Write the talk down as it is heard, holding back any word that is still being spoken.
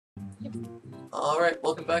Alright,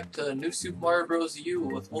 welcome back to New Super Mario Bros. U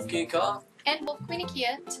with Wolfgang Ka. And Wolf Queen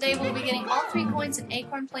Akia. Today we'll be getting all 3 coins in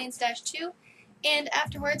Acorn Plains -2, and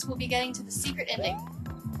afterwards we'll be getting to the secret ending.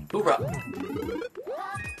 Hoorah!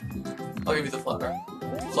 I'll give you the flower.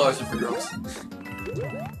 Flowers are for girls.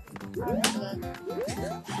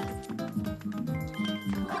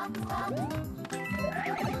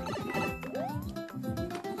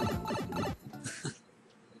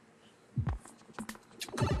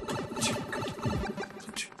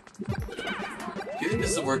 Do you think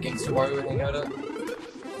this is a working Super Mario would hang out at?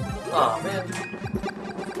 Aw, man.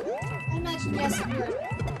 I imagine yes it would.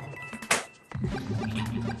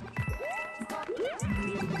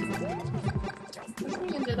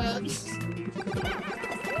 We ended up. It's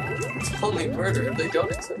only murder if they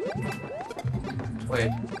don't accept it.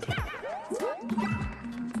 Wait.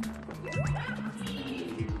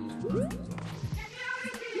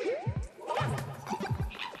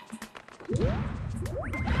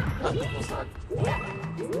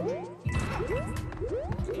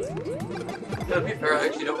 To be fair, I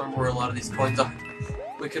actually don't remember where a lot of these coins are.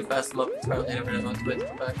 We could pass them up entirely and never know to wait to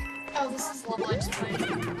come back. Oh, this is level I just played.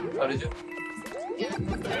 How did you? Yeah.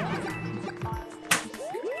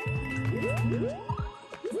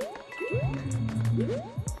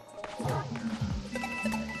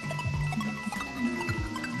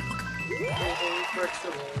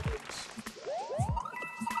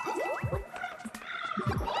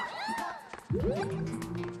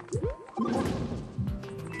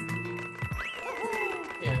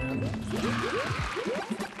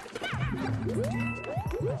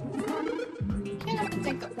 Can't have to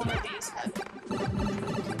think that one of these had.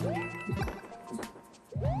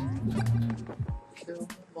 Kill them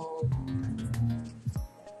all.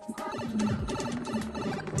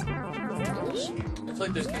 I feel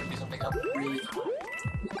like there's gonna be something up really high.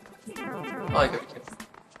 Oh, I got it.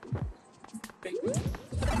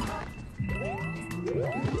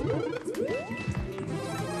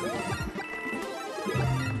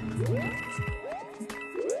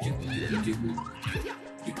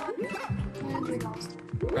 And we lost.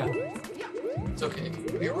 Right. It's okay.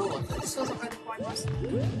 We roll on This this. wasn't where the coin was.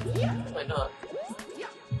 Why not?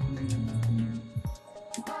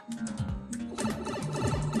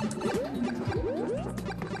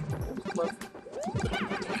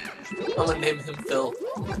 I'm gonna name him Phil.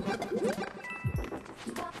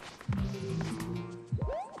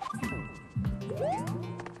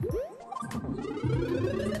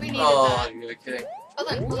 We needed Oh, that. you're kidding.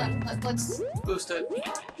 Hold on. Let's. Boost it.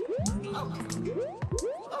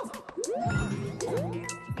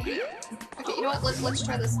 Okay, you know what? Let's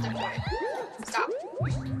try this a different way. Stop.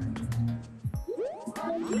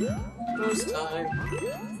 Boost time.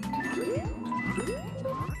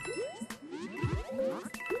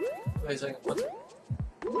 Wait a second, what's it?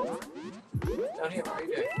 Down here, what are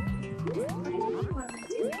you doing?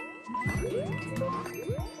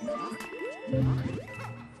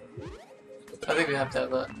 I think we have to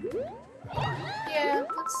have that. Yeah,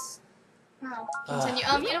 let's. Wow. Continue.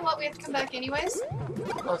 You know what? We have to come back anyways,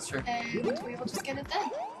 Oh, that's true. and we will just get it then.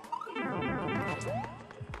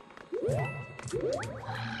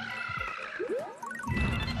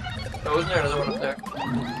 Oh, wasn't there another one up there?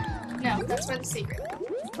 No, that's where the secret.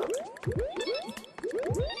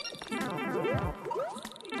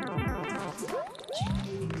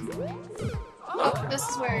 Oh, this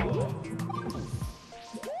is where.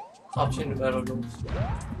 Option to battle rules.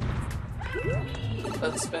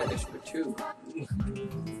 That's Spanish for two.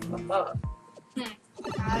 Aha.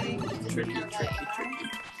 I didn't Tricky, know that. tricky, tricky.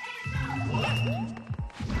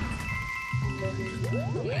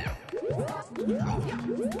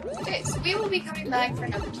 Okay, so we will be coming back for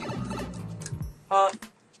number 2.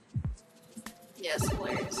 Yes,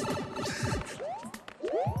 hilarious.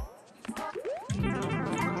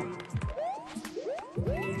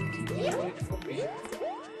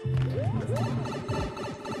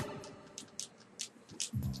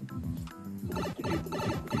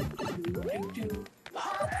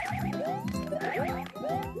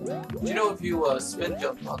 Do you know if you spin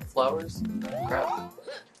jump on flowers, crap,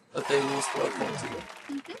 that they lose throw points again?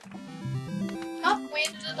 Oh, we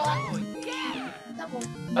ended it on double.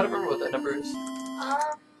 I don't remember what that number is.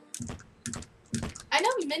 I know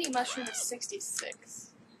mini mushroom is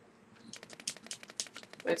 66.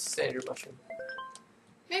 It's a standard mushroom.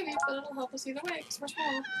 Maybe, but it'll help us either way because we're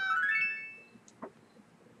small.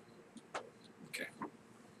 Okay.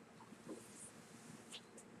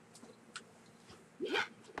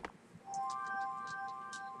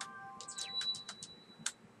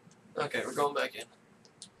 Okay, we're going back in.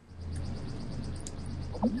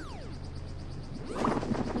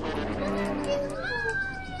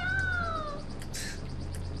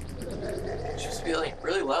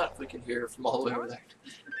 appear from all the way over there.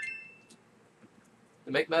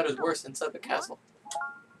 To make matters worse, inside the castle.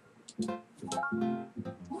 Oh,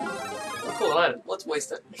 cool, an item. Let's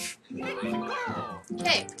waste it.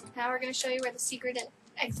 Okay, now we're going to show you where the secret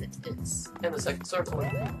exit is. And the second circle.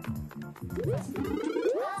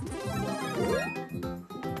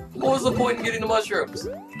 What was the point in getting the mushrooms?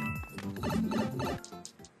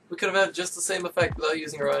 We could have had just the same effect without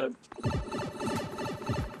using our item.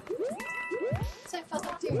 So I felt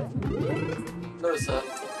that too. Notice that.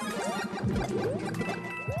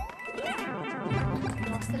 I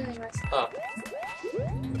lost it anyways. Oh.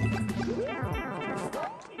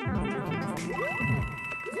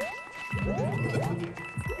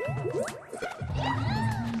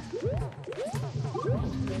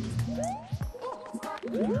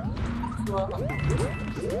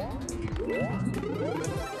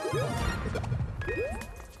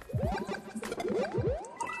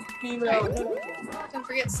 Don't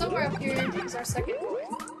forget, somewhere up here is our second coin.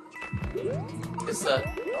 It's that.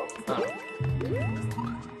 Oh.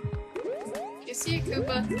 If you see a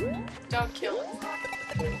Koopa, don't kill it.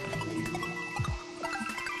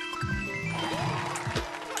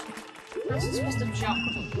 We're also supposed to jump.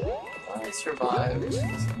 I survived.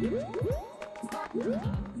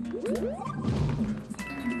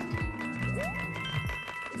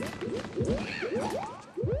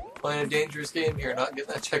 Playing a dangerous game here, not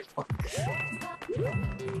getting that checkpoint.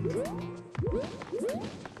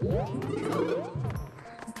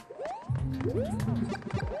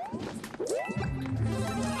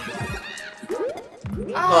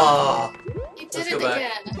 Oh, you did Let's it go back.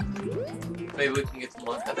 again. Maybe we can get some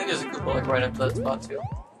luck. I think there's a Koopa like right up to that spot too.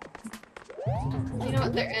 You know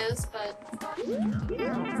what there is, but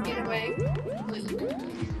either way, completely different.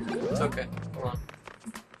 It's okay. Hold on.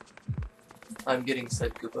 I'm getting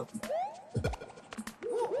said Koopa.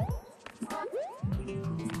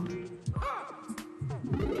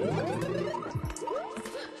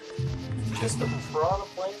 Just a piranha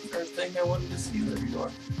plant or thing I wanted to see. There you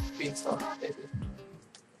are. Beanstalk, maybe.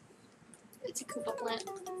 It's a Koopa plant.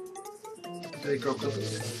 Do they grow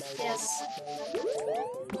Koopas? Yes.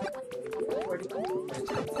 Where do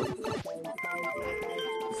plants come from?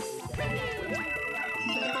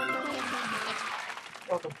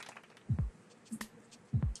 Welcome.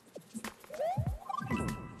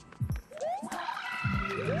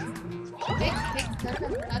 Hey, no,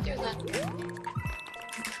 we're not doing that.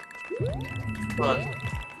 Come on.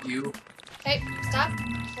 You. Hey, stop.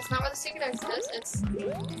 That's not where the secret exit is. It's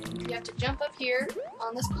you have to jump up here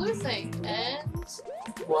on this blue thing, and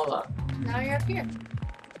Voila. now you're up here.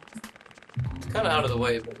 It's kind of out of the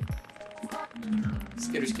way, but.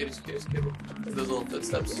 Skitter, skitter, skitter, skitter. Those little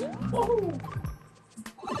footsteps. Whoa!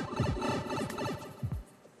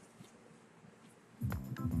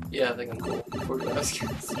 Yeah, I think I'm cool. Before we ask.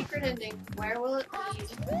 Secret ending. Where will it lead?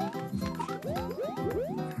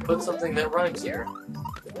 Put something that rhymes here.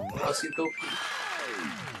 Or else you go pee.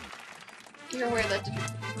 You're aware that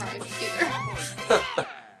didn't rhyme either.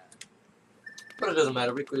 But it doesn't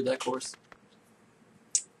matter, we cleared that course.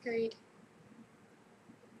 Agreed.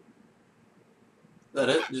 That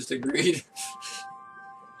it? Just agreed.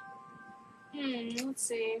 Let's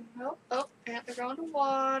see. Oh, they're going to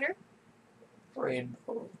water.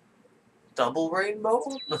 Rainbow. Double rainbow?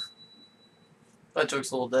 That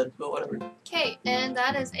joke's a little dead, but whatever. Okay, and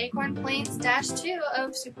that is Acorn Plains -2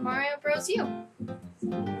 of Super Mario Bros. U.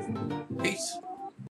 Peace.